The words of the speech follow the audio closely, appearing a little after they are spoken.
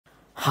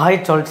Hi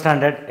 12th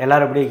standard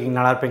எல்லோரும் எப்படி இருக்கீங்க?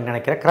 நல்லா இருப்பீங்கன்னு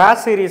நினைக்கிறேன்.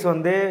 கிராஸ் சீரிஸ்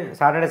வந்து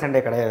சாட்டர்டே சண்டே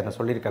கிடையாது, நான்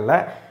சொல்லியிருக்கேன்ல.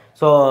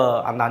 ஸோ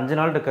அந்த 5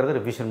 நாள் இருக்கிறது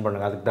ரிவிஷன்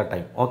பண்ணுங்கள், அதுக்கு தான்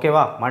டைம்.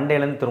 ஓகேவா?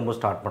 மண்டேலேருந்து திரும்ப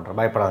ஸ்டார்ட் பண்ணுறேன்,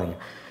 பயப்படாதீங்க.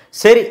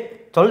 சரி,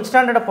 12th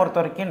ஸ்டாண்டர்டை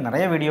பொறுத்த வரைக்கும்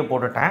நிறைய வீடியோ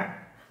போட்டுட்டேன்.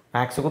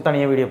 மேக்ஸுக்கும்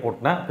தனியாக வீடியோ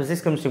போட்டேன்,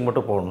 ஃபிசிக்ஸ் கெமிஸ்ட்ரி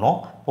மட்டும்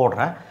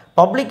போடுறேன்.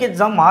 Public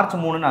exam March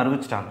 3ன்னு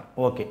அறிவிச்சிட்டாங்க.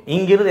 ஓகே,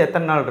 இங்கிருந்து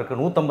எத்தனை நாள்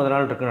இருக்குது? 150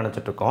 நாள் இருக்குதுன்னு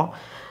நினச்சிட்ருக்கோம்.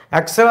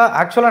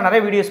 ஆக்சுவலாக நிறைய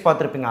வீடியோஸ்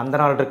பார்த்துருப்பீங்க, அந்த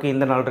நாள் இருக்குது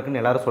இந்த நாள்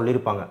இருக்குதுன்னு எல்லோரும்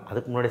சொல்லியிருப்பாங்க.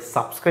 அதுக்கு முன்னாடி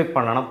சப்ஸ்கிரைப்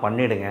பண்ணலாம்,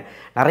 பண்ணிவிடுங்க.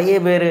 நிறைய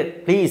பேர்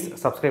ப்ளீஸ்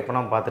சப்ஸ்கிரைப்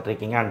பண்ணாமல்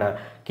பார்த்துட்ருக்கீங்க. அண்ட்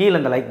கீழே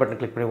இந்த லைக் பட்டன்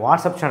கிளிக் பண்ணி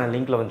வாட்ஸ்அப் சேனல்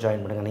லிங்க்கில் வந்து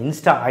ஜாயின் பண்ணுங்கள்,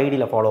 இன்ஸ்டா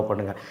ஐடியில் ஃபாலோ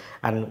பண்ணுங்கள்,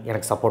 அண்ட்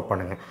எனக்கு சப்போர்ட்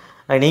பண்ணுங்கள்.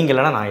 நீங்கள்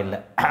இல்லைனா நான்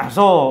இல்லை.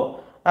 ஸோ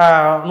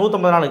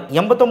 150 நாள்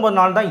 89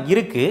 நாள் தான்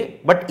இருக்குது.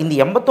 பட் இந்த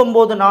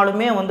 89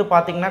 நாளுமே வந்து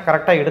பார்த்திங்கன்னா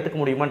கரெக்டாக எடுத்துக்க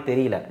முடியுமான்னு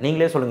தெரியல.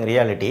 நீங்களே சொல்லுங்கள்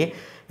ரியாலிட்டி.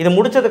 இது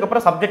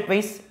முடித்ததுக்கப்புறம் சப்ஜெக்ட்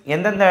வைஸ்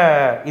எந்தெந்த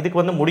இதுக்கு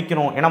வந்து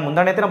முடிக்கணும். ஏன்னா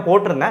முந்தானத்தை நான்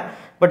போட்டிருந்தேன்,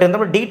 பட்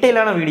எந்த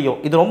டீட்டெயிலான வீடியோ,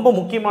 இது ரொம்ப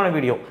முக்கியமான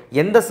வீடியோ.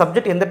 எந்த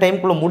சப்ஜெக்ட் எந்த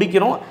டைமுக்குள்ளே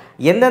முடிக்கணும்,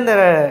 எந்தெந்த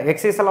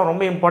எக்ஸசைஸ் எல்லாம்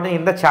ரொம்ப இம்பார்ட்டன்ட்,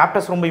 எந்த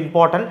சாப்டர்ஸ் ரொம்ப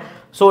இம்பார்ட்டன்ட்.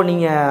 ஸோ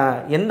நீங்கள்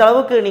எந்த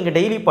அளவுக்கு நீங்கள்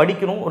டெய்லி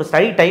படிக்கணும், ஒரு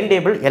ஸ்டடி டைம்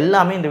டேபிள்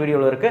எல்லாமே இந்த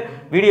வீடியோவில் இருக்குது.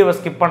 வீடியோவை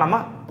ஸ்கிப்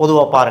பண்ணாமல்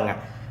பொதுவாக பாருங்கள்.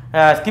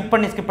 ஸ்கிப்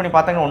பண்ணி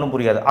பார்த்தாங்க ஒன்றும்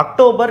புரியாது.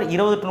 அக்டோபர்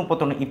 20 to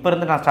 31 இப்போ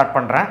இருந்து நான் ஸ்டார்ட்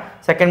பண்ணுறேன்.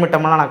 செகண்ட்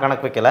மிட்டம்லாம் நான்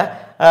கணக்கு வைக்கல.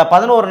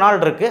 11 நாள்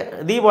இருக்குது.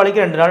 தீபாவளிக்கு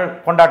 2 நாள்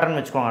கொண்டாட்டம்னு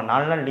வச்சுக்கோங்க.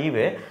 4 நாள்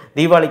லீவு.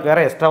 தீபாவளிக்கு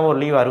வேறு எக்ஸ்ட்ராவாக ஒரு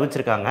லீவ்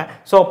அறிவிச்சிருக்காங்க.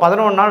 ஸோ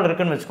 11 நாள்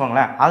இருக்குதுன்னு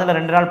வச்சுக்கோங்களேன். அதில்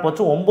 2 நாள்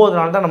போச்சு, 9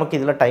 நாள் தான் நமக்கு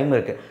இதில் டைம்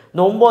இருக்குது.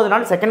 இந்த 9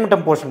 நாள் செகண்ட்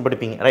மிட்டம் போர்ஷன்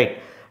படிப்பீங்க, right?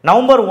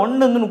 November 1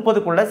 to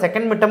 30க்குள்ளே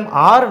second midterm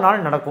 6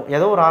 நாள் நடக்கும்.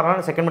 ஏதோ ஒரு 6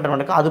 நாள் செகண்ட் மிட்டம்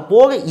நடக்கும். அது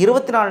போக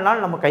 24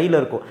 நாள் நம்ம கையில்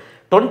இருக்கும்.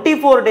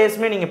 24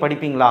 டேஸுமே நீங்கள்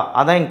படிப்பீங்களா?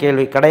 அதான் என்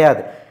கேள்வி.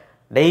 கிடையாது.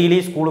 டெய்லி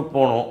ஸ்கூலுக்கு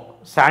போகணும்.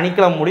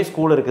 சனிக்கிழமை முடி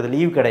ஸ்கூல் இருக்குது,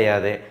 லீவ்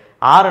கிடையாது.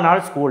 6 நாள்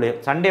ஸ்கூலு,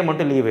 சண்டே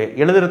மட்டும் லீவு.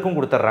 எழுதுறதுக்கும்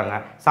கொடுத்துட்றாங்க.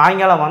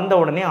 சாயங்காலம் வந்த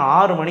உடனே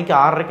 6 மணிக்கு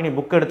 6:30க்கு நீ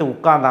புக் எடுத்து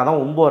உட்கார்ந்தாதான்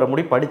 9:30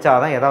 முடி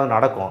படித்தாதான் ஏதாவது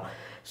நடக்கும்.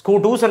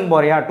 டியூஷன்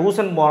போகிறியா?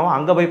 டியூஷன் போகிறோம்,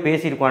 அங்கே போய்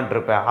பேசியிருக்கான்ட்டு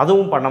இருப்பேன்,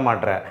 அதுவும் பண்ண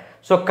மாட்டேன்.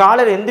 ஸோ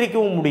காலையில்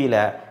எந்திரிக்கவும் முடியல.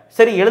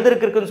 சரி,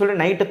 எழுதுறதுக்கு இருக்குன்னு சொல்லி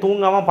நைட்டு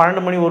தூங்காமல்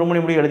 12 மணி 1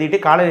 மணி முடி எழுதிட்டு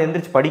காலையில்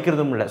எந்திரிச்சு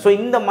படிக்கிறதும் இல்லை. ஸோ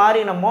இந்த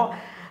மாதிரி நம்ம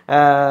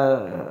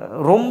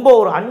ரொம்ப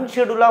ஒரு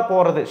அன்ஷெடியூலாக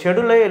போகிறது,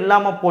 ஷெடியூலே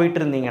இல்லாமல் போயிட்டு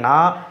இருந்தீங்கன்னா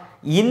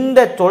இந்த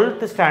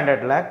 12th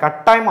ஸ்டாண்டர்டில்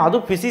கட்டாயமாக,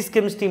 அதுவும் ஃபிசிக்ஸ்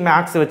கெமிஸ்ட்ரி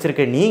மேக்ஸ்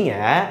வச்சுருக்க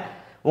நீங்கள்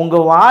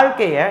உங்கள்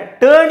வாழ்க்கையை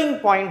டேர்னிங்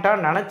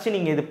பாயிண்ட்டாக நினச்சி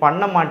நீங்கள் இது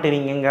பண்ண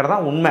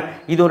மாட்டேறீங்கிறதான் உண்மை.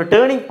 இது ஒரு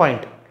டேர்னிங்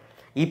பாயிண்ட்.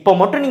 இப்போ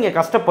மட்டும் நீங்கள்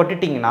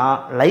கஷ்டப்பட்டுட்டிங்கன்னா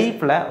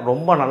லைஃப்பில்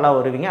ரொம்ப நல்லா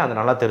வருவீங்க, அது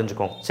நல்லா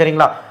தெரிஞ்சுக்கோங்க,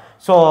 சரிங்களா?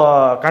 ஸோ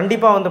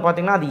கண்டிப்பாக வந்து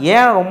பார்த்திங்கன்னா அது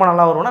ஏன் ரொம்ப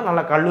நல்லா வரும்னா,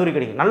 நல்ல கல்லூரி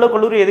கிடைக்கும். நல்ல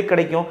கல்லூரி எதுக்கு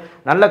கிடைக்கும்?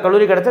 நல்ல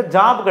கல்லூரி கிடைச்சா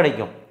ஜாப்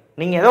கிடைக்கும்.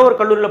 நீங்கள் ஏதோ ஒரு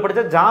கல்லூரியில்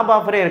படித்தா ஜாப்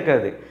ஆஃபரே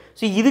இருக்காது.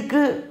 ஸோ இதுக்கு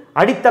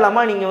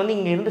அடித்தளமாக நீங்கள் வந்து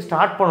இங்கே இருந்து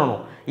ஸ்டார்ட்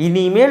பண்ணணும்.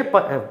 இனிமேல்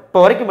இப்போ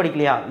வரைக்கும்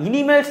படிக்கலையா?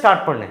 இனிமேல்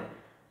ஸ்டார்ட் பண்ணு,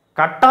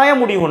 கட்டாயம்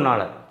முடியும்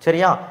உன்னால்,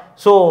 சரியா?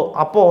 ஸோ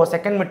அப்போது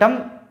செகண்ட் மிட்டம்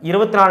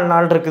 24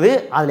 நாள் இருக்குது.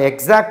 அதில்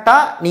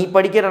எக்ஸாக்டாக நீ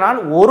படிக்கிற நாள்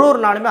ஒரு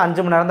நாளுமே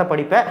 5 மணி நேரம் தான்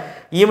படிப்பேன்.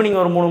 ஈவினிங்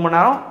ஒரு 3 மணி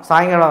நேரம்,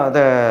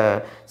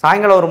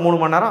 சாயங்காலம் ஒரு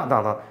 3 மணி நேரம்,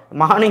 அதான்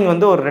மார்னிங்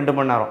வந்து ஒரு 2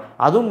 மணி நேரம்.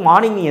 அதுவும்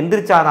மார்னிங்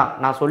எந்திரிச்சாதான்.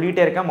 நான்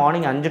சொல்லிகிட்டே இருக்கேன்,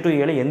 மார்னிங் 5 to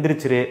 7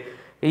 எந்திரிச்சிரு.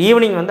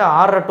 ஈவினிங் வந்து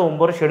 6:30 to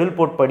 9 ஷெடியூல்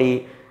போட்டு படி.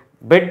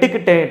 பெட்டுக்கு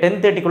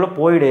 10:30க்குள்ளே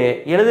போயிடு.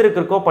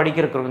 எழுதுறதுக்கோ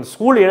படிக்கிறக்கோ,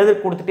 ஸ்கூல் எழுத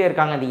கொடுத்துட்டே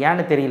இருக்காங்க, அது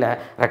ஏன்னு தெரியல.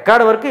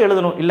 ரெக்கார்டு ஒர்க்கு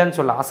எழுதணும், இல்லைன்னு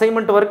சொல்ல.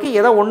 அசைன்மெண்ட் ஒர்க்கு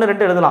ஏதோ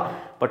 1-2 எழுதலாம்.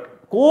 பட்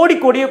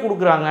கோடியே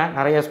கொடுக்குறாங்க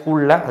நிறைய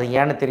ஸ்கூலில், அது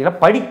ஏன்னு தெரியல.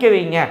 படிக்க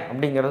வைங்க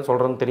அப்படிங்கிறது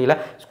சொல்கிறதுன்னு தெரியல.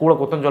 ஸ்கூலை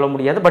குத்தம் சொல்ல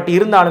முடியாது. பட்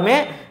இருந்தாலுமே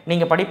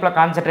நீங்கள் படிப்பில்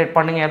கான்சன்ட்ரேட்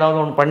பண்ணுங்கள், ஏதாவது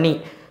ஒன்று பண்ணி.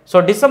 ஸோ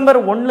டிசம்பர்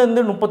 1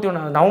 to 31,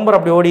 நவம்பர்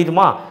அப்படி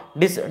ஓடிடுமா?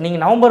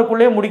 நீங்கள்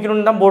நவம்பருக்குள்ளேயே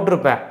முடிக்கணும்னு தான்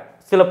போட்டிருப்பேன்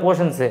சில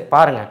போர்ஷன்ஸு.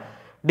 பாருங்கள்,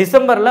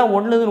 டிசம்பரில்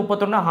 1 to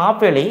 31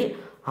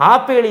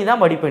 ஹாஃப் ஏலி தான்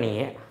படிப்பேன். நீ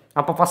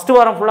அப்போ ஃபஸ்ட்டு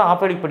வாரம் ஃபுல்லாக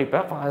ஹாஃப் ஏலி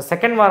படிப்பேன்.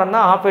 செகண்ட் வாரம்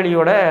தான் ஹாஃப்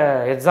ஏலியோட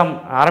எக்ஸாம்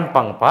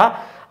ஆரம்பிப்பாங்கப்பா.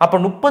 அப்போ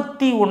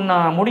 31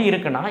 முடி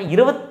இருக்குன்னா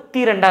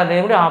 22ஆம்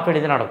தேதி கூட ஹாஃப்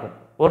ஏலி தான் நடக்கும்.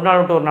 ஒரு நாள்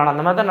விட்டு ஒரு நாள்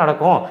அந்த மாதிரி தான்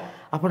நடக்கும்.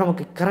 அப்போ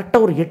நமக்கு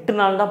கரெக்டாக ஒரு 8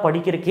 நாள் தான்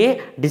படிக்கிறதுக்கே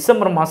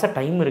டிசம்பர் மாதம்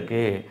டைம்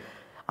இருக்குது.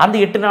 அந்த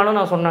 8 நாளும்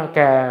நான் சொன்ன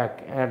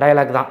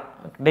டயலாக் தான்.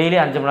 டெய்லி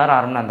 5 மணி நேரம்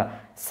 6 மணி நேரம் தான்.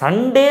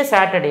 சண்டே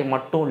சாட்டர்டே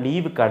மட்டும்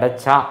லீவு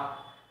கிடச்சா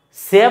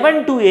 7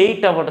 to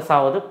 8 hours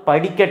ஆகுது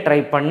படிக்க ட்ரை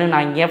பண்ணு.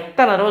 நான்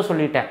எத்தனை தடவை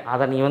சொல்லிட்டேன்.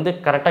 அதை நீ வந்து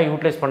கரெக்டாக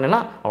யூட்டிலைஸ் பண்ணனா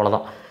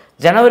அவ்வளோதான்.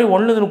 ஜனவரி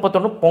 1 to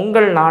 31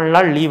 பொங்கல் 4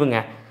 நாள் லீவுங்க.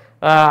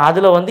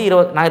 அதில் வந்து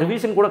நான்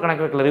ரிவிஷன் கூட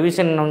கணக்கு வைக்கல.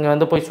 ரிவிஷன் நீங்கள்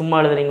வந்து போய் சும்மா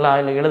எழுதுறீங்களா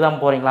இல்லை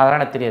எழுதாமல் போகிறீங்களா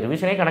அதெல்லாம் எனக்கு தெரியாது.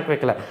 ரிவிஷனே கணக்கு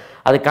வைக்கல.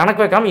 அது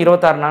கணக்கு வைக்காமல்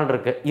 26 நாள்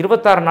இருக்குது.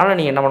 26 நாளில்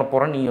நீ என்ன பண்ண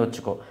போகிறோன்னு நீ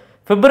யோசிச்சுக்கோ.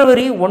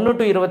 பிப்ரவரி 1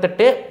 to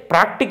 28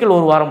 ப்ராக்டிக்கல்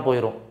ஒரு வாரம்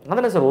போயிடும்.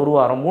 அதானே சார், ஒரு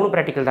வாரம் 3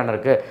 ப்ராக்டிக்கல் தானே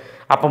இருக்குது.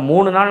 அப்போ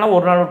 3 நாள்னா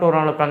ஒரு நாள் விட்டு ஒரு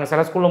நாள் வைப்பாங்க.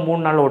 சில ஸ்கூலில்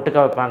 3 நாள்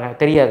ஒட்டுக்கா வைப்பாங்க,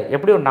 தெரியாது.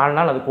 எப்படி ஒரு 4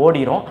 நாள் அதுக்கு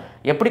ஓடிடும்.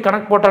 எப்படி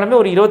கணக்கு போட்டாலுமே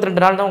ஒரு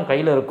 22 நாள் தான் உங்கள்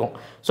கையில் இருக்கும்.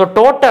 ஸோ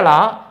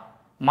டோட்டலாக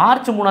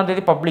மார்ச் 3ஆம்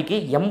தேதி பப்ளிக்கு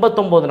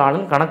 89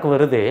 நாளுன்னு கணக்கு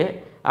வருது.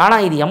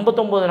 ஆனால் இது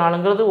 89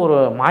 நாளுங்கிறது ஒரு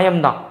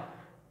மாயம்தான்.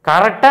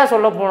 கரெக்டாக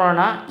சொல்ல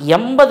போனோன்னா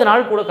 80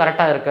 நாள் கூட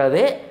கரெக்டாக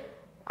இருக்காது.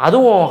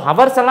 அதுவும்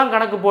ஹவர்ஸ் எல்லாம்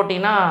கணக்கு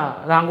போட்டிங்கன்னா,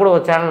 நான் கூட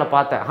ஒரு சேனலில்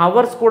பார்த்தேன்,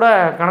 ஹவர்ஸ் கூட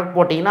கணக்கு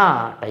போட்டிங்கன்னா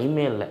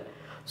டைமே இல்லை.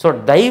 ஸோ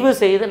தயவு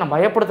செய்து, நான்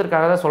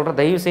பயப்படுத்துறதுக்காக தான் சொல்கிறேன்,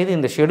 தயவு செய்து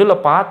இந்த ஷெடியூலை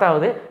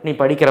பார்த்தாவது நீ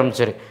படிக்க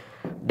ஆரம்பிச்சிரு.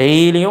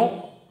 டெய்லியும்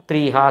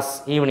 3 ஹார்ஸ்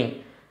ஈவினிங்.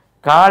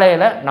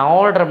 காலையில்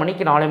 4:30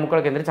 மணிக்கு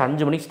 4:45 எந்திரிச்சு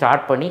 5 மணிக்கு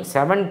ஸ்டார்ட் பண்ணி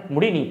 7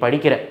 முடி நீ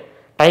படிக்கிற,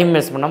 டைம்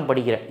வேஸ்ட் பண்ணாமல்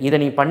படிக்கிற. இதை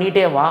நீ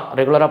பண்ணிகிட்டே வா,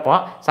 ரெகுலராக பா.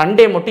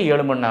 சண்டே மட்டும்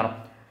 7 மணி நேரம்.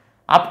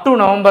 அப் டு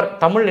நவம்பர்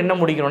தமிழ் என்ன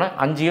முடிக்கிறோன்னா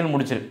 5 இயல்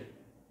முடிச்சிரு.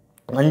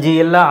 5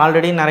 இயலில்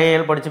ஆல்ரெடி நிறைய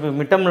இயல் படிச்சு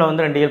மிட்டமில்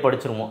வந்து 2 இயல்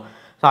படிச்சிருவோம்.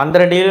 ஸோ அந்த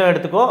 2 இயலும்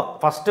எடுத்துக்கோ.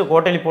 ஃபஸ்ட்டு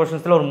குவார்ட்டர்லி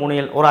போர்ஷன்ஸில் ஒரு 3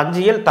 இயல், ஒரு 5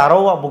 இயல்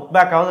தரோவாக புக்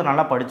பேக்காவது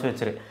நல்லா படித்து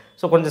வச்சிரு.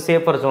 ஸோ கொஞ்சம்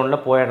சேஃபர்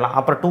ஜோனில் போயிடலாம்.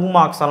 அப்புறம் 2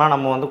 மார்க்ஸ் எல்லாம்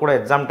நம்ம வந்து கூட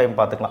எக்ஸாம் டைம்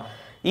பார்த்துக்கலாம்.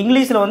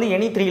 இங்கிலீஷில் வந்து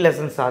எனி 3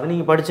 லெசன்ஸ் அது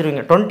நீங்கள்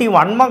படிச்சிருவீங்க.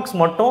 21 மார்க்ஸ்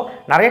மட்டும்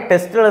நிறைய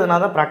டெஸ்ட் எழுதுனா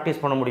தான்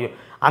ப்ராக்டிஸ் பண்ண முடியும்.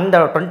 அந்த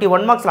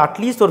 21 மார்க்ஸில்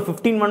அட்லீஸ்ட் ஒரு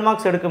 15 1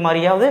 மார்க்ஸ் எடுக்க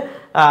மாதிரியாவது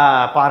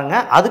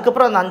பாருங்கள்.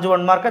 அதுக்கப்புறம் அந்த 5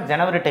 1 மார்க்கை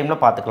ஜனவரி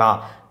டைமில் பார்த்துக்கலாம்.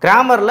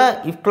 கிராமரில்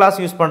இஃப் கிளாஸ்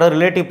யூஸ் பண்ணுறது,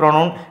 relative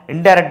pronoun,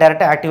 indirect,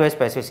 direct, active voice,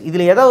 passive voice,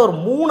 இதில் ஏதாவது ஒரு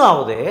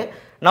 3ஆவது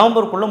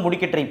நவம்பருக்குள்ளே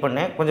முடிக்க ட்ரை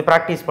பண்ணு. கொஞ்சம்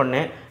ப்ராக்டிஸ் பண்ணு.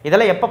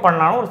 இதெல்லாம் எப்போ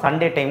பண்ணாலும் ஒரு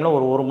சண்டே டைமில்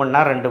ஒரு 1 மணி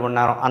நேரம் 2 மணி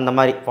நேரம் அந்த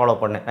மாதிரி ஃபாலோ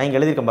பண்ணு. நான் இங்கே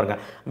எழுதியிருக்க பாருங்க.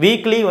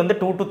 வீக்லி வந்து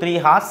 2 to 3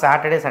 hours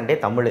Saturday Sunday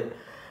Tamil.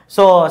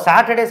 So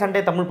Saturday Sunday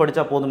Tamil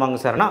படித்தா போதுமாங்க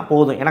சார்னா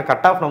போதும். ஏன்னா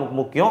கட் ஆஃப் நமக்கு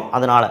முக்கியம்.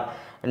 அதனால்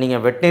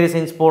நீங்கள் வெட்டினரி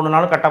சயின்ஸ்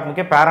போகணுனாலும் கட் ஆஃப்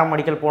முக்கியம்,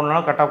 பேராமெடிக்கல்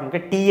போகணுனாலும் கட் ஆஃப்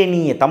முக்கியம்,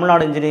 டிஎன்இ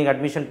தமிழ்நாடு இன்ஜினியரிங்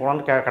அட்மிஷன்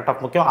போனாலும் கட்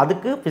ஆஃப் முக்கியம்.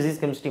 அதுக்கு ஃபிசிக்ஸ்,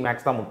 கெமிஸ்ட்ரி,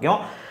 மேக்ஸ் தான் முக்கியம்.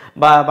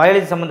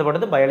 பயாலஜி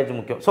சம்மந்தப்பட்டது பயாலஜி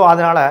முக்கியம். ஸோ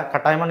அதனால்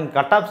கட்டாயமாக நீங்கள்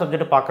கட் ஆஃப்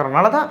சப்ஜெக்ட்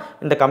பார்க்குறதுனால தான்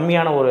இந்த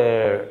கம்மியான ஒரு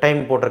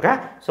டைம் போட்டிருக்கேன்.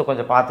 ஸோ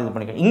கொஞ்சம் பார்த்து இது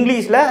பண்ணிக்கோங்க.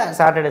 இங்கிலீஷில்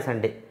சாட்டர்டே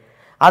சண்டே,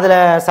 அதில்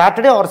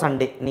சாட்டர்டே ஒரு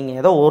சண்டே நீங்கள்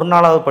ஏதோ ஒரு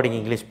நாளாவது படிங்க.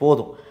 இங்கிலீஷ்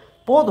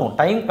போதும்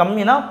டைம்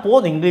கம்மினா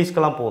போதும்,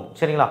 இங்கிலீஷ்க்கெல்லாம் போதும்.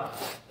 சரிங்களா?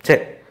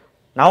 சரி,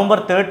 நவம்பர்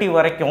 30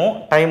 வரைக்கும்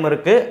டைம்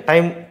இருக்குது.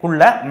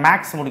 டைம்குள்ளே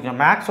மேக்ஸ் முடிக்கணும்.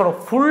 மேக்ஸோட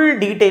ஃபுல்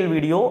டீட்டெயில்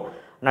வீடியோ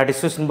நான்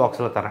டிஸ்கிரிப்ஷன்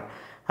பாக்ஸில் தரேன்.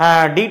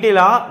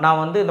 டீட்டெயிலாக நான்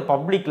வந்து இந்த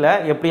பப்ளிக்கில்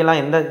எப்படியெல்லாம்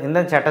எந்த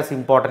சேப்டர்ஸ்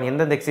இம்பார்ட்டன்ட்,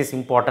 எந்தெந்த எக்ஸசைஸ்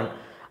இம்பார்ட்டன்ட்,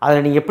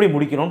 அதில் நீங்கள் எப்படி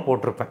முடிக்கணும்னு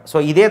போட்டிருப்பேன். ஸோ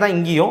இதே தான்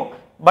இங்கேயும்.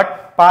 பட்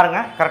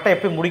பாருங்கள், கரெக்டாக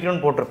எப்படி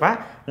முடிக்கணும்னு போட்டிருப்பேன்.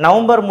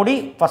 நவம்பர் முடி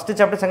first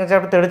chapter, second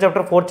chapter, third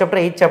chapter, 4th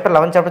chapter, 8th chapter,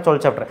 11th chapter,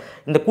 12th chapter,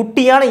 இந்த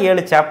குட்டியான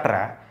 7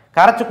 சாப்டரை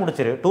கரைச்சி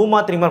குடிச்சிரு. 2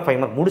 மார்க் 3 மார்க்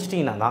 5 மார்க்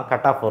முடிச்சிட்டிங்கன்னா தான்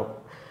கட் ஆஃப் வரும்.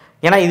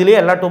 ஏன்னா இதுலேயே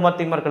எல்லா 2 மார்க்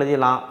 3 மார்க்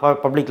எழுதிடலாம்.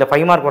 பப்ளிக்கில்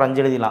 5 மார்க் ஒரு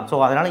 5 எழுதிடலாம். ஸோ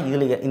அதனால்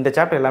இதில் இந்த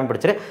சாப்டர் எல்லாமே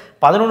படிச்சிரு.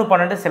 11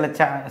 12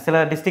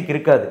 சில டிஸ்ட்ரிக்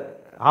இருக்காது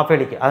ஹாஃப்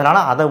ஏலிக்கு, அதனால்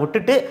அதை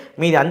விட்டுட்டு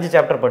மீதி 5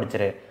 சாப்டர்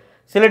படிச்சிரு.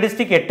 சில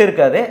டிஸ்ட்ரிக் 8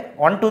 இருக்காது,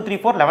 1 2 3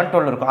 4 11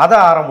 12 இருக்கும். அதை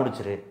 6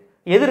 முடிச்சிரு.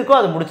 எது இருக்கோ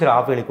அது முடிச்சிரு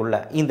ஹாஃப் ஏலிக்குள்ளே.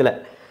 இதில்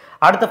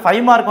அடுத்த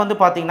 5 மார்க் வந்து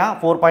பார்த்தீங்கன்னா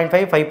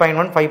 4.5,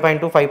 5.1,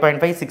 5.2,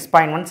 5.5,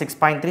 6.1,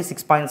 6.3,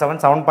 6.7,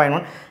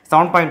 7.1,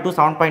 7.2,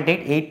 7.8,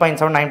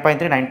 8.7,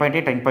 9.3,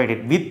 9.8,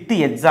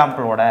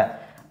 10.8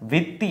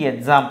 வித்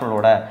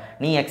எக்ஸாம்பிளோட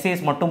நீ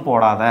எக்ஸசைஸ் மட்டும்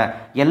போடாத,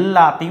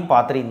 எல்லாத்தையும்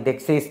பார்த்துட்டு இந்த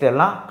எக்ஸசைஸ்ல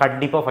எல்லாம்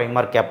கண்டிப்பாக 5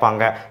 மார்க்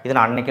கேட்பாங்க. இதை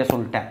நான் அன்றைக்கே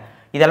சொல்லிட்டேன்.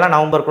 இதெல்லாம்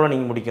நவம்பருக்குள்ளே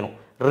நீங்கள் முடிக்கணும்.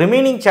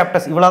 ரிமைனிங்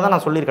சாப்டர்ஸ் இவ்வளோ தான்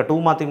நான் சொல்லியிருக்கேன். 2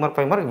 மார்க் 3 மார்க்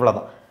 5 மார்க் இவ்வளோ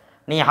தான்.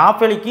 நீங்கள்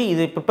ஹாஃப் ஏலிக்கு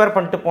இது ப்ரிப்பேர்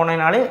பண்ணிட்டு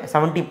போனேனாலே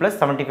 70+,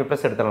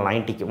 75+ எடுத்துடலாம்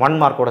 90க்கு 1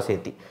 மார்க்கோட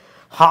சேர்த்து.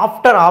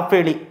 ஆஃப்டர் ஹாஃப்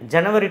ஏலி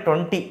ஜனவரி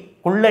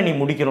 20க்குள்ளே நீ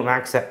முடிக்கணும்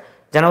மேக்ஸை.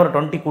 ஜனவரி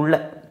 20க்குள்ளே.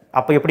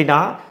 அப்போ எப்படின்னா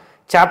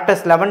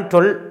சாப்டர்ஸ் 11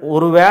 12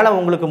 ஒரு வேளை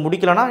உங்களுக்கு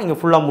முடிக்கலைன்னா நீங்கள்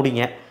ஃபுல்லாக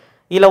முடிங்க.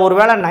 இல்லை ஒரு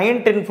வேளை 9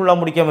 10 ஃபுல்லாக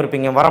முடிக்காமல்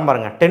இருப்பீங்க. வரம்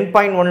பாருங்கள்,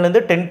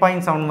 10.1லேருந்து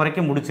 10.7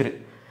 வரைக்கும் முடிச்சிரு.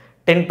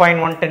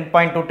 10.1,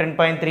 10.2,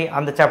 10.3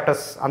 அந்த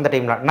சாப்டர்ஸ் அந்த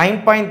டைமில்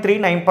 9.3,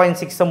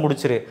 9.6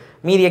 முடிச்சிரு.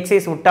 மீதி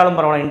எக்ஸசைஸ் விட்டாலும்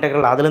பரவாயில்ல,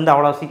 இன்டெக்ரல் அதுலேருந்து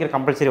அவ்வளோ சீக்கிரம்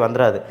கம்பல்சரி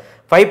வந்துடாது.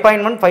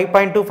 5.1,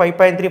 5.2,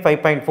 5.3,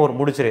 5.4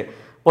 முடிச்சிரு.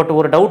 பட்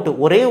ஒரு டவுட்டு,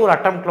 ஒரே ஒரு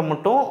அட்டம்ப்டில்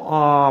மட்டும்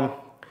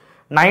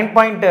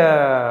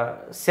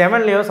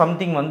 9.7லேயோ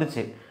சம்திங்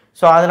வந்துச்சு.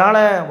 ஸோ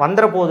அதனால்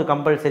வந்துட போகுது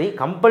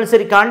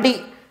கம்பல்சரிக்காண்டி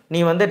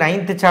நீ வந்து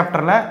 9th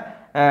சாப்டரில்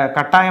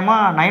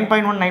கட்டாயமாக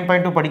 9.1,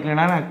 9.2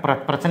 படிக்கலைன்னா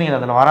பிரச்சனை இல்லை,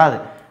 அதில் வராது.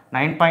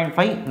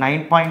 9.5,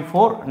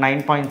 9.4,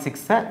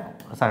 9.6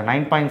 சாரி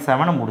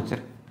 9.7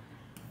 முடிச்சிரு.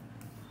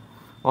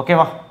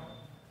 ஓகேவா?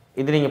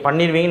 இது நீங்கள்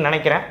பண்ணிடுவீங்கன்னு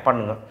நினைக்கிறேன்.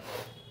 பண்ணுங்கள்.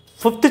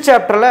 5th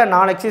சாப்டரில்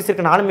 4 எக்ஸசைஸ்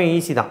இருக்குது. 4மே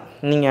ஈஸி தான்,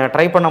 நீங்கள்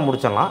ட்ரை பண்ணால்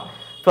முடிச்சிடலாம்.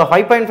 ஸோ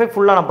 5.5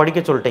 ஃபுல்லாக நான் படிக்க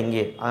சொல்லிட்டேன்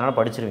இங்கே, அதனால்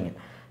படிச்சிருவீங்க.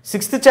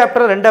 6th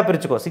சாப்டரை 2ஆக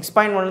பிரிச்சுக்கோ.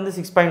 6.1லேருந்து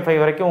 6.5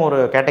 வரைக்கும் ஒரு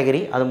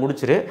கேட்டகரி, அது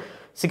முடிச்சிரு.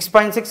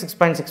 6.6,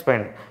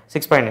 6.6,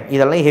 6.9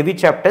 இதெல்லாம் ஹெவி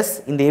சாப்டர்ஸ்.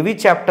 இந்த ஹெவி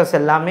சாப்டர்ஸ்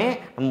எல்லாமே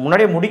நம்ம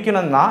முன்னாடியே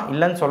முடிக்கணும் தான்,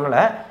 இல்லைன்னு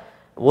சொல்லலை.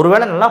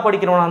 ஒருவேளை நல்லா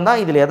படிக்கிறவனா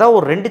இருந்தால் இதில் ஏதாவது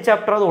ஒரு 2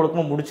 சாப்டராவது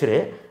ஒழுக்கமாக முடிச்சிரு.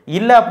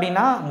 இல்லை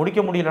அப்படின்னா முடிக்க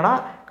முடியலன்னா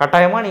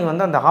கட்டாயமாக நீங்கள்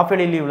வந்து அந்த ஹாஃப்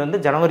ஏலி லீவ்லேருந்து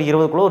ஜனவரி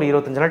 20க்குள்ளே ஒரு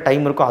 25 நாள்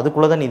டைம் இருக்கும்.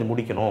 அதுக்குள்ளே தான் நீ இது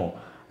முடிக்கணும்.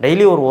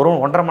 டெய்லி ஒரு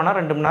 1.5 மணி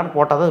நேரம் 2 மணி நேரம்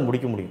போட்டால் தான் அது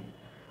முடிக்க முடியும்.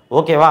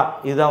 ஓகேவா?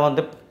 இதுதான்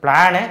வந்து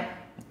பிளானு.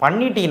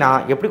 பண்ணிட்டீங்கன்னா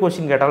எப்படி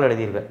கொஸ்டின் கேட்டாலும்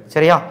எழுதிடுவேன்.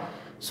 சரியா?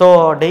 ஸோ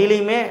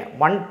டெய்லியுமே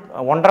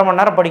 1.5 மணி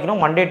நேரம் படிக்கணும்.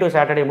 மண்டே டு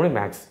சாட்டர்டே முடி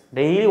மேக்ஸ்,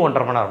 டெய்லி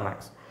 1.5 மணி நேரம்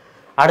மேக்ஸ்.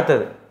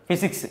 அடுத்தது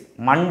physics.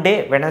 Monday,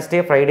 Wednesday,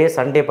 Friday,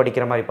 Sunday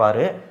படிக்கிற மாதிரி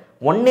பாரு.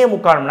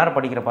 1.25 மணி நேரம்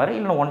படிக்கிற பாரு,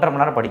 இல்லை 1.5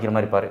 மணி நேரம் படிக்கிற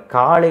மாதிரி பாரு.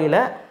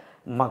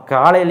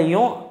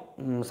 காலையிலையும்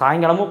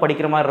சாயங்காலமும்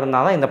படிக்கிற மாதிரி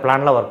இருந்தால் தான் இந்த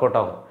பிளானில் ஒர்க் அவுட்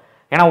ஆகும்.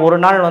 ஏன்னா ஒரு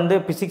நாள் வந்து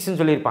ஃபிசிக்ஸ்னு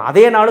சொல்லியிருப்பேன்,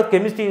 அதே நாள்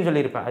கெமிஸ்ட்ரின்னு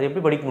சொல்லியிருப்பேன். அது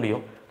எப்படி படிக்க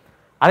முடியும்?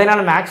 அதே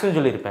நாள் மேக்ஸ்னு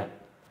சொல்லியிருப்பேன்.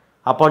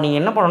 அப்போ நீங்கள்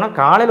என்ன பண்ணணும்னா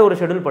காலையில் ஒரு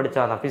ஷெடியூல்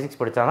படித்தா தான், ஃபிசிக்ஸ்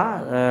படித்தா தான்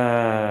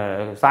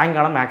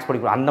சாயங்காலம் மேக்ஸ்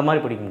படிக்கணும். அந்த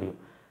மாதிரி படிக்க முடியும்.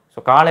 ஸோ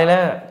காலையில்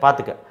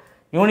பார்த்துக்க.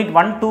 யூனிட்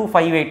 1 2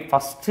 5 8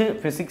 ஃபஸ்ட்டு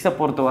ஃபிசிக்ஸை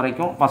பொறுத்த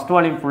வரைக்கும் ஃபஸ்ட்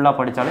வால்யூம் ஃபுல்லாக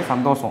படித்தாலே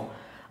சந்தோஷம்.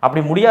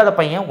 அப்படி முடியாத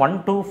பையன் 1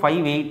 2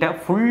 5 8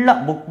 ஃபுல்லாக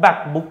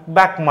புக்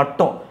பேக்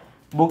மட்டும்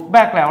புக்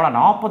பேக்கில் எவ்வளோ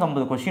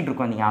 40-50 கொஸ்டின்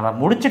இருக்கும். நீங்கள் அதை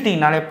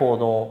முடிச்சிட்டிங்கனாலே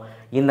போதும்.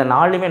 இந்த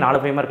 4மே 4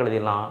 5 மார்க்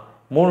எழுதிடலாம்.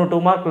 3 2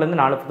 மார்க்லேருந்து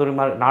 4 3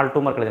 மார்க் 4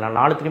 2 மார்க் எழுதிடலாம்.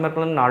 4 3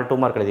 மார்க்லேருந்து 4 2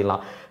 மார்க்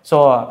எழுதிடலாம். ஸோ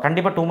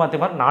கண்டிப்பாக 2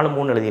 மார்க் 4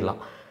 3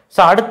 எழுதிடலாம்.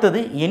 ஸோ அடுத்தது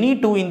எனி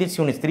 2 in this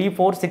units 3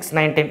 4 6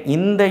 9 10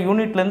 இந்த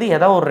யூனிட்லேருந்து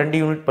ஏதாவது ஒரு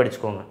 2 யூனிட்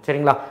படிச்சுக்கோங்க.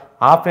 சரிங்களா?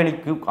 ஆஃப்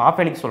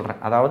ஏலிக்கு சொல்கிறேன்,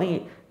 அதாவது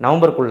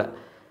நவம்பருக்குள்ளே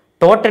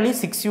totally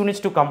 6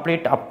 units to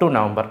complete up to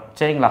November.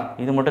 சரிங்களா?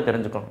 இது மட்டும்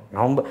தெரிஞ்சுக்கணும்.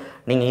 நவம்பர்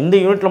நீங்கள் இந்த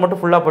யூனிட்டில்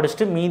மட்டும் ஃபுல்லாக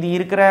படிச்சுட்டு மீதி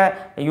இருக்கிற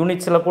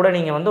யூனிட்ஸில் கூட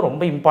நீங்கள் வந்து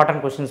ரொம்ப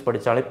இம்பார்ட்டன்ட் கொஸ்டின்ஸ்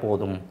படித்தாலே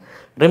போதும்.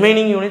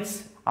 Remaining units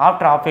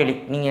after of Eli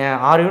நீங்கள்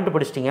 6 யூனிட்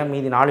படிச்சிட்டிங்க,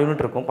 மீதி 4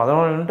 யூனிட் இருக்கும்.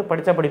 11 யூனிட்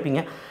படித்தா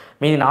படிப்பீங்க.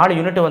 மீதி 4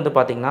 யூனிட் வந்து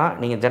பார்த்திங்கன்னா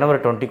நீங்கள் ஜனவரி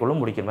 20க்குள்ளே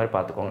முடிக்கிற மாதிரி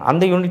பார்த்துக்கோங்க.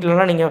 அந்த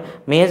யூனிட்லலாம் நீங்கள்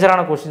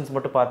மேஜரான கொஸ்டின்ஸ்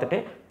மட்டும் பார்த்துட்டு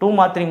 2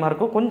 மார்க் 3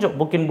 மார்க்கும் கொஞ்சம்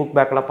புக்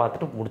பேக்கெலாம்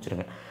பார்த்துட்டு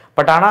முடிச்சிருங்க.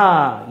 பட் ஆனால்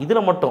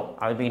இதில் மட்டும்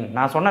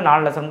நான் சொன்ன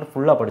 4 லெசன் மட்டும்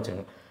ஃபுல்லாக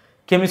படிச்சிருங்க.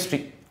 Chemistry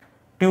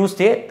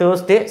Tuesday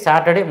Thursday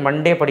Saturday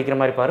Monday படிக்கிற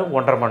மாதிரி பாரு,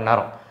 1.5 மணி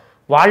நேரம்.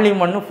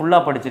 வால்யூம் 1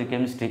 ஃபுல்லாக படிச்சிருக்கு.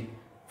 கெமிஸ்ட்ரி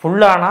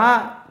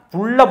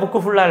ஃபுல்லாக புக்கு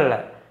ஃபுல்லாக இல்லை,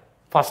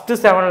 ஃபஸ்ட்டு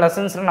 7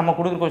 லெசன்ஸில் நம்ம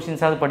கொடுக்குற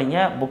கொஸ்டின்ஸாவது படிங்க.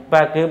 புக்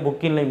பேக்கு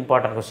புக்கில்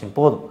இம்பார்ட்டன்ட் கொஸ்டின்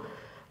போதும்.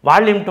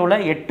 வால்யூம் 2ல்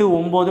 8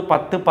 9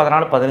 10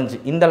 14 15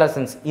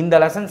 இந்த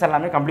லெசன்ஸ்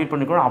எல்லாமே கம்ப்ளீட்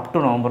பண்ணிக்கணும் அப் டு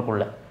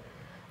நவம்பருக்குள்ளே.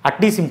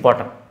 அட்லீஸ்ட்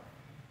இம்பார்ட்டன்ட்,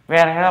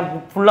 வேறு ஏன்னா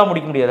ஃபுல்லாக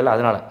முடிக்க முடியாதுல்ல.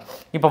 அதனால்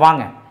இப்போ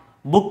வாங்க,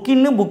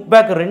 புக்கின்னு புக்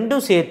பேக்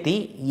ரெண்டும் சேர்த்து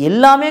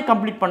எல்லாமே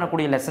கம்ப்ளீட்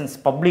பண்ணக்கூடிய லெசன்ஸ்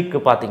பப்ளிக்கு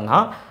பார்த்தீங்கன்னா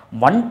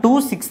 1 2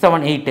 6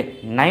 7 8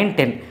 9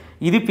 10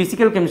 இது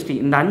ஃபிசிக்கல் கெமிஸ்ட்ரி.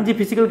 இந்த 5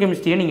 ஃபிசிக்கல்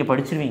கெமிஸ்ட்ரியை நீங்கள்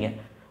படிச்சிருவீங்க.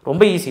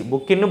 ரொம்ப ஈஸி.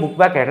 புக்கின்னு புக்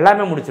பேக்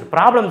எல்லாமே முடிச்சிரு.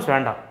 ப்ராப்ளம்ஸ்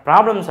வேண்டாம்,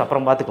 ப்ராப்ளம்ஸ்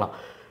அப்புறம் பார்த்துக்கலாம்.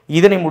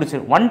 இதனை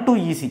முடிச்சிரு. 1 2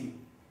 ஈஸி,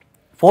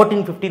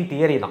 14 15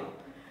 தியரி தான்.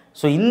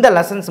 ஸோ இந்த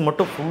லெசன்ஸ்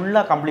மட்டும்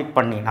ஃபுல்லாக கம்ப்ளீட்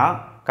பண்ணினா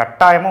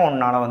கட்டாயமாக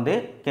உன்னால் வந்து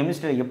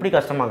கெமிஸ்ட்ரியில் எப்படி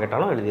கஷ்டமாக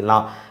கேட்டாலும்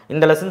எழுதிடலாம்.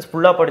 இந்த லெசன்ஸ்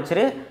ஃபுல்லாக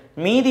படிச்சுட்டு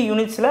மீதி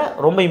யூனிட்ஸில்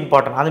ரொம்ப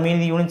இம்பார்ட்டன்ட். அது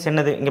மீதி யூனிட்ஸ்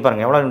என்னது இங்கே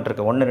பாருங்கள், எவ்வளோ யூனிட்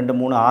இருக்குது? 1 2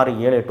 3 6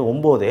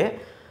 7 8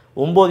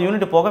 9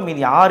 யூனிட் போக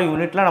மீதி 6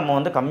 யூனிட்டில் நம்ம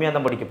வந்து கம்மியாக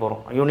தான் படிக்க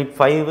போகிறோம். Unit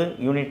 5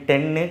 unit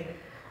 10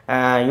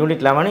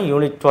 unit 11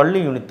 unit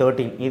 12 unit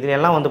 13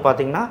 இதிலெல்லாம் வந்து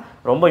பார்த்திங்கன்னா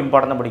ரொம்ப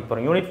இம்பார்ட்டன்ட் படிக்க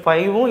போகிறோம். யூனிட்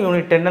 5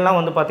 யூனிட் 10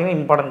 வந்து பார்த்திங்கன்னா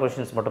இம்பார்ட்டன்ட்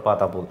கொஸ்டின்ஸ் மட்டும்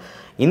பார்த்தா போதும்.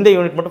 இந்த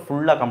யூனிட் மட்டும்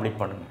ஃபுல்லாக கம்ப்ளீட்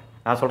பண்ணுங்கள்.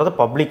 நான் சொல்கிறது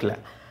பப்ளிக்கில்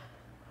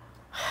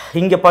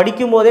இங்கே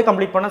படிக்கும்போதே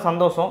கம்ப்ளீட் பண்ணால்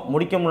சந்தோஷம்.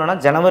 முடிக்க முடியலன்னா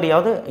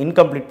ஜனவரியாவது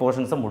இன்கம்ப்ளீட்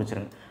போர்ஷன்ஸை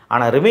முடிச்சிருங்க.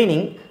 ஆனால்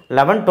remaining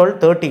 11 12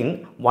 13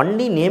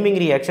 only naming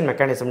reaction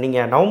mechanism.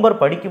 நீங்கள்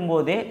நவம்பர்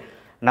படிக்கும்போதே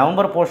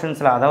நவம்பர்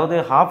போர்ஷன்ஸில், அதாவது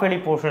ஹாஃப் ஏலி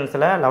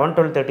போர்ஷன்ஸில் 11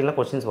 12 13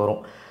 கொஸ்டின்ஸ்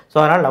வரும். ஸோ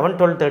அதனால் 11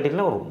 12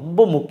 13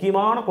 ரொம்ப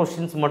முக்கியமான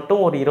கொஸ்டின்ஸ் மட்டும்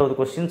ஒரு 20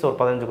 கொஸ்டின்ஸ் ஒரு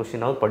 15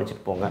 கொஸ்டினாவது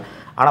படிச்சுட்டு போங்க.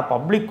 ஆனால்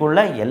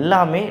பப்ளிக்குள்ளே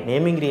எல்லாமே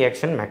naming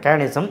reaction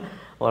mechanism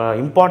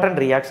important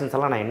reactions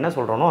எல்லாம் நான் என்ன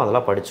சொல்கிறேனோ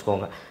அதெல்லாம்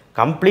படிச்சுக்கோங்க.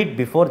 கம்ப்ளீட்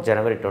பிஃபோர்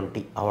ஜனவரி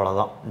 20.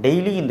 அவ்வளோதான்.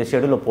 டெய்லி இந்த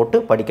ஷெடியூலில் போட்டு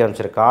படிக்க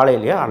ஆரம்பிச்சிரு.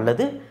 காலையிலையோ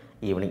அல்லது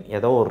ஈவினிங்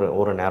ஏதோ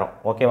ஒரு நேரம்.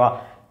 ஓகேவா?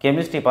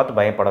 கெமிஸ்ட்ரி பார்த்து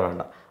பயப்பட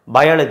வேண்டாம்.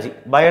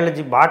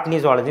 பயாலஜி பாட்னி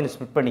ஜுவாலஜின்னு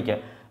ஸ்பிட் பண்ணிக்க.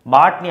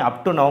 பாட்னி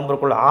அப் டு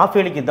நவம்பருக்குள்ளே ஆஃப்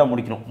ஏலிக்கு இதான்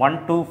முடிக்கணும். 1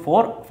 2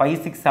 4 5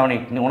 6 7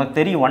 8 உனக்கு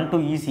தெரியும். 1 2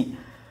 ஈஸி,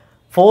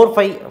 4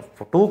 5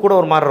 2 கூட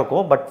ஒரு மாதிரி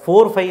இருக்கும். பட்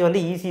 4 5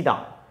 வந்து ஈஸி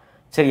தான்.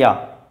 சரியா?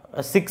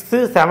 6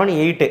 7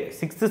 8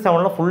 6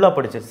 7 ஃபுல்லாக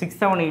படிச்சு 6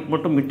 7 8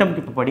 மட்டும்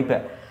மிட்டம்க்கு இப்போ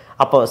படிப்பேன்.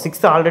 அப்போ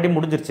 6 ஆல்ரெடி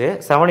முடிஞ்சிருச்சு.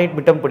 7 8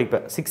 மிட்டம்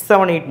படிப்பேன். 6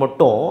 7 8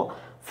 மட்டும்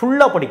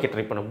ஃபுல்லாக படிக்க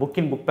ட்ரை பண்ணு.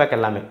 புக் பேக்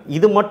எல்லாமே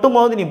இது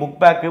மட்டுமாவது நீ புக்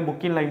பேக்கு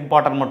புக்கில்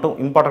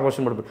இம்பார்ட்டன்ட்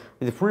கொஸ்டின் படிப்பு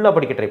இது ஃபுல்லாக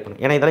படிக்க ட்ரை பண்ணு.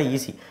 ஏன்னா இதெல்லாம்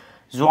ஈஸி.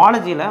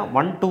 ஜுவாலஜியில்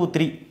 1 2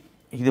 3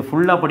 இது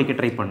ஃபுல்லாக படிக்க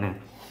ட்ரை பண்ணு.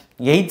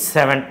 8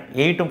 7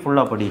 8ம்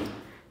ஃபுல்லாக படி.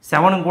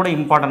 7ம் கூட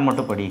இம்பார்ட்டன்ட்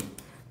மட்டும் படி.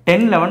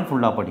 10 11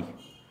 ஃபுல்லாக படி.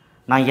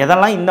 நான்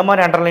எதெல்லாம் இந்த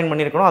மாதிரி அண்டர்லைன்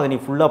பண்ணியிருக்கணும் அதை நீ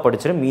ஃபுல்லாக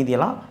படிச்சிடு.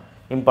 மீதியெல்லாம்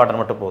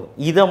இம்பார்ட்டன்ட் மட்டும் போதும்.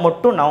 இதை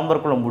மட்டும்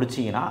நவம்பருக்குள்ளே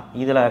முடிச்சிங்கன்னா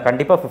இதில்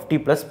கண்டிப்பாக 50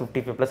 +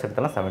 55+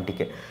 எடுத்தாலும்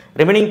 70K.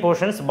 ரிமைனிங்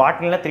போர்ஷன்ஸ்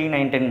பாட்னியில் 3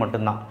 9 10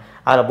 மட்டும்தான்.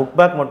 அதில் புக்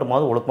பேக்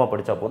மட்டுமாவது ஒழுக்கமாக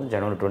படித்தா போதும்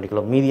ஜனவரி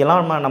 20க்குள்ள.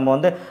 மீதியெல்லாம் நம்ம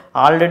வந்து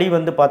ஆல்ரெடி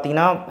வந்து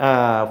பார்த்திங்கன்னா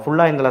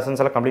ஃபுல்லாக இந்த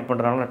லெசன்ஸ் எல்லாம் கம்ப்ளீட்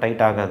பண்ணுறதுனால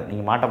டைட் ஆகாது,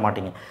 நீங்கள்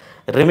மாட்டீங்க.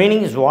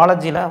 ரிமைனிங்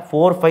ஜுவாலஜியில்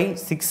 4 5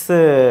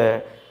 6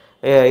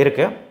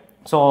 இருக்குது.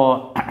 ஸோ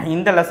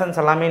இந்த லெசன்ஸ்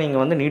எல்லாமே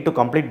நீங்கள் வந்து நீட் டு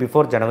கம்ப்ளீட்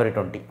பிஃபோர் ஜனவரி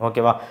 20.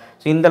 ஓகேவா?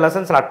 ஸோ இந்த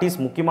லெசன்ஸில்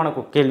அட்லீஸ்ட் முக்கியமான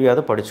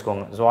கேள்வியாவது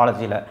படிச்சுக்கோங்க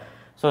ஜுவாலஜியில்.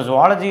 ஸோ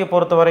ஜுவாலஜியை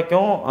பொறுத்த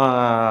வரைக்கும்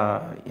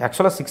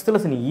ஆக்சுவலாக 6th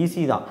லெசன்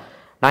ஈஸி தான்.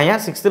 நான்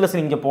ஏன் 6th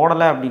லெசன் இங்கே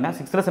போடலை அப்படின்னா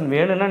 6th லெசன்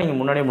வேணும்னா நீங்கள்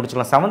முன்னாடியே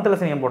முடிச்சுக்கலாம். 7th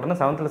லெசன் ஏன் போட்டோன்னா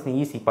 7th லெசன்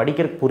ஈஸி,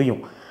 படிக்கிறதுக்கு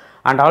புரியும்.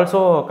 அண்ட்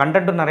ஆல்சோ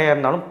கண்டென்ட்டும் நிறையா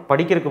இருந்தாலும்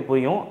படிக்கிறதுக்கு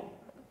புரியும்.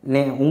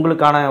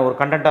 உங்களுக்கான ஒரு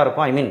கண்டென்ட்டாக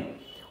இருக்கும்.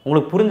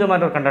 உங்களுக்கு புரிஞ்ச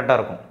மாதிரி ஒரு கண்டென்ட்டாக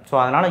இருக்கும். ஸோ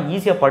அதனால்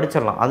ஈஸியாக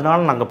படிச்சிடலாம்.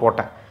 அதனால நான் அங்கே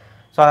போட்டேன்.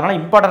 ஸோ அதனால்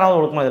இம்பார்ட்டண்டாக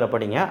ஒழுக்கமாக இதில்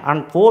படிங்க.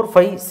 அண்ட் 4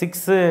 5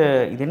 6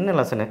 இது என்ன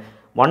லெசனு?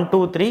 1 2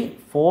 3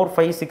 4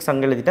 5 6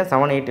 அங்கே எழுதிட்டேன்.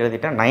 7 8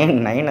 எழுதிட்டேன்.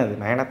 9 அது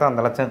 9 தான்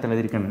அந்த லட்சத்தில்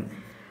எழுதியிருக்கேன்.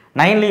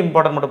 9லேயும்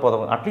இம்பார்ட்டன்ட் மட்டும்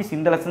போதும். அட்லீஸ்ட்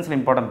இந்த லெசன்ஸில்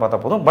இம்பார்ட்டன்ட் பார்த்தா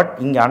போதும். பட்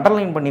இங்கே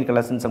அண்டர்லைன் பண்ணியிருக்க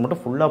லெசன்ஸை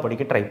மட்டும் ஃபுல்லாக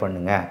படிக்க ட்ரை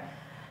பண்ணுங்கள்.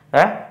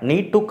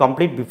 நீட் டு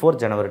கம்ப்ளீட்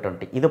பிஃபோர் ஜனவரி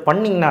 20. இது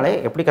பண்ணிங்கனாலே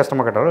எப்படி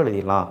கஷ்டமாக கேட்டாலும்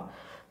எழுதிடலாம்.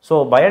 ஸோ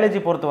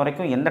பயாலஜி பொறுத்த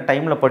வரைக்கும் எந்த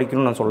டைமில்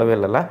படிக்கணும்னு நான் சொல்லவே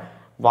இல்லைல்ல.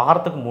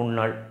 வாரத்துக்கு 3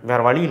 நாள்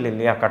வேறு வழி இல்லை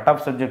இல்லையா? கட்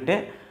ஆஃப் சப்ஜெக்ட்டு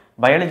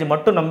பயாலஜி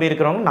மட்டும் நம்பி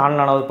இருக்கிறவங்க 4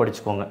 நாளாவது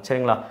படிச்சுக்கோங்க.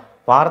 சரிங்களா?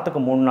 வாரத்துக்கு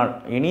 3 நாள்,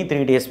 any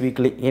 3 days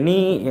weekly, any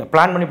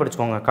plan பண்ணி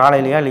படிச்சுக்கோங்க.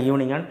 காலையிலையா இல்லை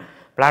ஈவினிங்கான்னு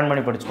பிளான்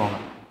பண்ணி படிச்சுக்கோங்க.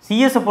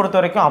 சிஎஸ்ஸை பொறுத்த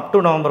வரைக்கும் up to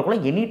நவம்பருக்குள்ளே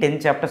any 10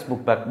 chapters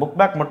book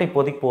back மட்டும்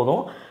இப்போதைக்கு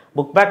போதும்.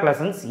 Book back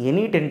lessons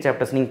any 10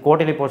 chapters. நீங்கள்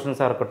குவார்ட்டர்லி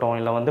போர்ஷன்ஸாக இருக்கட்டும்,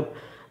 இல்லை வந்து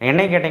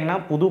என்ன கேட்டிங்கன்னா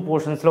புது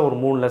போர்ஷன்ஸில் ஒரு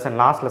 3 லெசன்,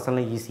 லாஸ்ட்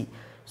லெசனில் ஈஸி.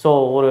 ஸோ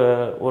ஒரு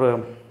ஒரு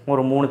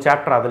ஒரு 3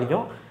 சாப்டர்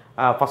அதுலேயும்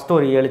ஃபஸ்ட்டு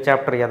ஒரு 7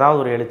 சாப்டர், ஏதாவது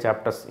ஒரு 7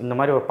 chapters, இந்த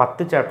மாதிரி ஒரு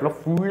 10 சாப்டரில்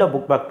ஃபுல்லாக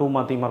book back 2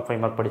 mark 3 mark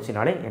 5 mark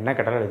படிச்சினாலே என்ன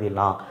கேட்டாலும்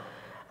எழுதிடலாம்.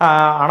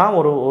 ஆனால்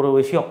ஒரு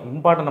விஷயம்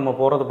இம்பார்ட்டன், நம்ம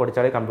போகிறது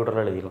படித்தாலே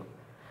கம்ப்யூட்டரில் எழுதிடலாம்.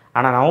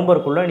 ஆனால்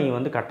நவம்பருக்குள்ளே நீ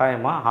வந்து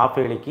கட்டாயமாக ஹாஃப்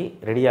இயர்லிக்கு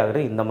ரெடி ஆகுது.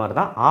 இந்த மாதிரி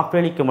தான் ஹாஃப்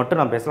இயர்லிக்கு மட்டும்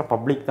நான் பேசல,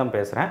 பப்ளிக் தான்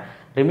பேசுகிறேன்.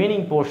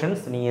 ரிமைனிங்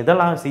போர்ஷன்ஸ் நீ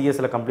எதெல்லாம்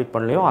சிஎஸ்சில் கம்ப்ளீட்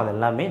பண்ணலையோ அது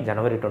எல்லாமே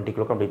ஜனவரி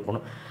 20 கம்ப்ளீட்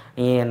பண்ணும்.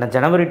 நீ என்ன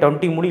ஜனவரி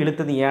 20 முடி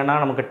இழுத்தது ஏன்னா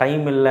நமக்கு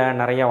டைம் இல்லை,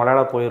 நிறையா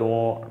விளையாட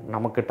போயிடுவோம்,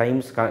 நமக்கு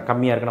டைம்ஸ்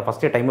கம்மியாக இருக்குது. நான்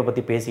ஃபஸ்ட்டே டைமை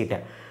பற்றி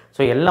பேசிட்டேன்.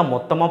 ஸோ எல்லாம்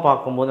மொத்தமாக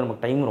பார்க்கும்போது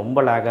நமக்கு டைம்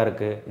ரொம்ப லேகாக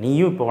இருக்குது.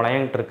 நீயும் இப்போ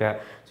விளையாண்டுட்டு இருக்க.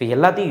 ஸோ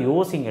எல்லாத்தையும்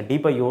யோசிங்க,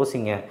 டீப்பாக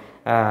யோசிங்க.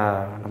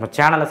 நம்ம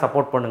சேனலை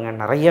சப்போர்ட் பண்ணுங்கள்.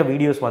 நிறைய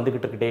வீடியோஸ்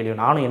வந்துக்கிட்டு இருக்கு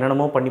டெய்லியும். நானும்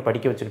என்னென்னமோ பண்ணி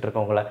படிக்க வச்சுக்கிட்டு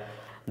இருக்கேன் உங்களை.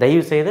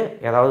 தயவுசெய்து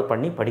ஏதாவது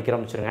பண்ணி படிக்க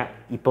ஆரம்பிச்சிருங்க.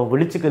 இப்போ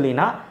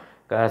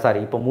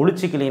இப்போ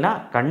முழிச்சிக்கலினா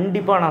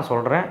கண்டிப்பாக நான்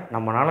சொல்கிறேன்,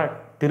 நம்மளால்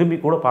திரும்பி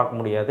கூட பார்க்க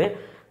முடியாது.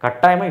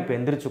 கட்டாயமாக இப்போ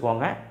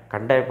எந்திரிச்சுக்கோங்க.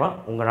 கண்டிப்பாக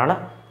உங்களால்,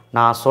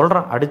 நான்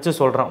சொல்கிறேன், அடித்து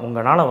சொல்கிறேன்,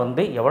 உங்களால்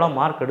வந்து எவ்வளோ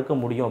மார்க் எடுக்க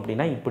முடியும்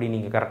அப்படின்னா, இப்படி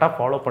நீங்கள் கரெக்டாக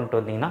ஃபாலோ பண்ணிட்டு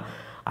வந்தீங்கன்னா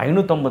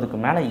 550க்கு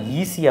மேலே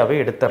ஈஸியாகவே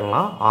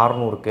எடுத்துடலாம்.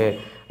 600க்கு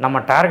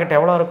நம்ம டார்கெட்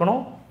எவ்வளோ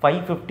இருக்கணும்?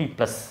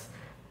 550+,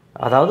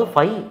 அதாவது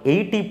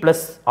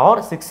 580+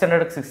 ஆர்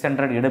 600க்கு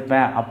 600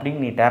 எடுப்பேன்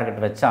அப்படின்னு நீ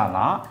டார்கெட்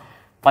வச்சாதான்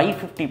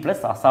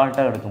 550+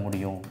 அசால்ட்டாக எடுக்க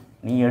முடியும்.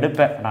 நீ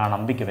எடுப்ப, நான்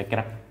நம்பிக்கை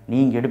வைக்கிறேன்.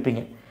 நீங்கள்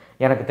எடுப்பீங்க,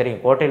 எனக்கு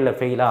தெரியும். கோட்டையில்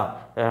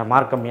ஃபெயிலாக,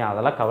 மார்க் கம்மியாக,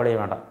 அதெல்லாம் கவலையே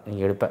வேண்டாம்,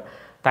 நீங்கள் எடுப்ப.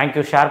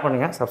 தேங்க்யூ. ஷேர்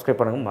பண்ணுங்கள், சப்ஸ்கிரைப்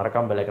பண்ணுங்கள்,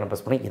 மறக்காமல் பெல் ஐக்கனை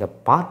ப்ரெஸ் பண்ணுங்கள். இதை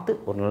பார்த்து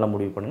ஒரு நல்ல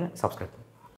முடிவு பண்ணுங்கள். சப்ஸ்கிரைப்.